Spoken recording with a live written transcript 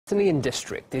Palestinian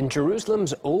district in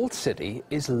Jerusalem's old city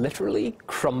is literally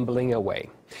crumbling away.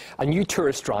 A new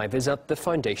tourist drive is at the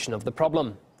foundation of the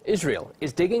problem. Israel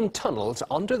is digging tunnels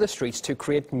under the streets to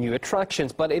create new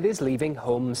attractions, but it is leaving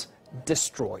homes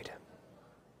destroyed.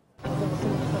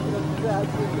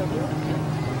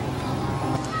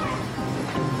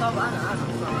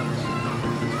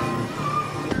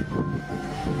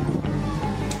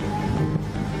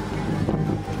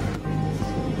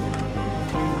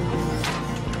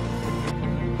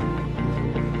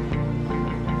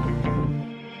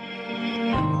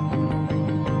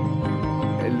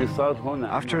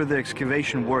 After the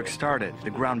excavation work started, the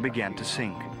ground began to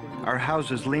sink. Our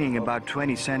house is leaning about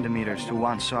 20 centimeters to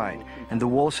one side, and the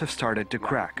walls have started to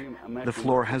crack. The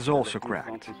floor has also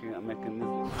cracked.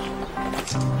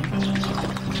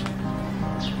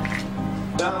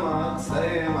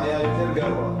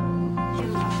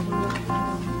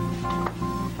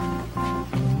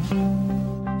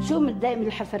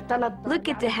 Look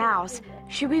at the house.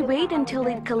 Should we wait until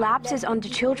it collapses on the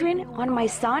children, on my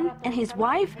son and his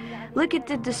wife? Look at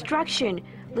the destruction.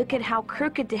 Look at how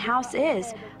crooked the house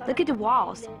is. Look at the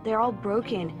walls. They're all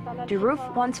broken. The roof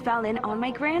once fell in on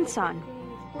my grandson.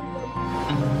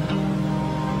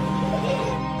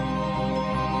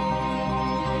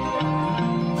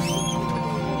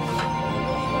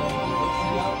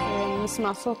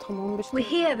 We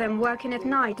hear them working at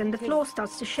night and the floor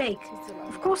starts to shake.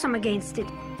 Of course I'm against it.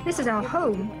 This is our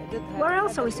home. Where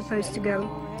else are we supposed to go?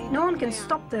 No one can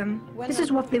stop them. This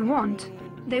is what they want.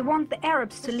 They want the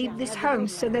Arabs to leave this home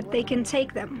so that they can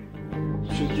take them.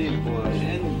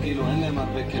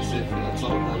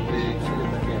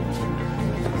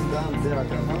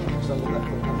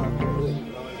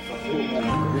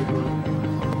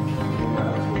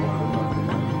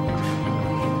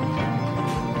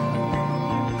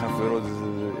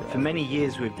 For many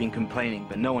years we've been complaining,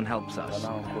 but no one helps us.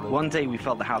 One day we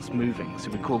felt the house moving, so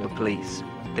we called the police.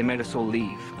 They made us all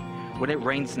leave. When it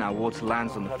rains now, water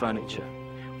lands on the furniture.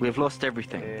 We have lost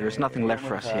everything. There is nothing left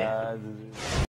for us here.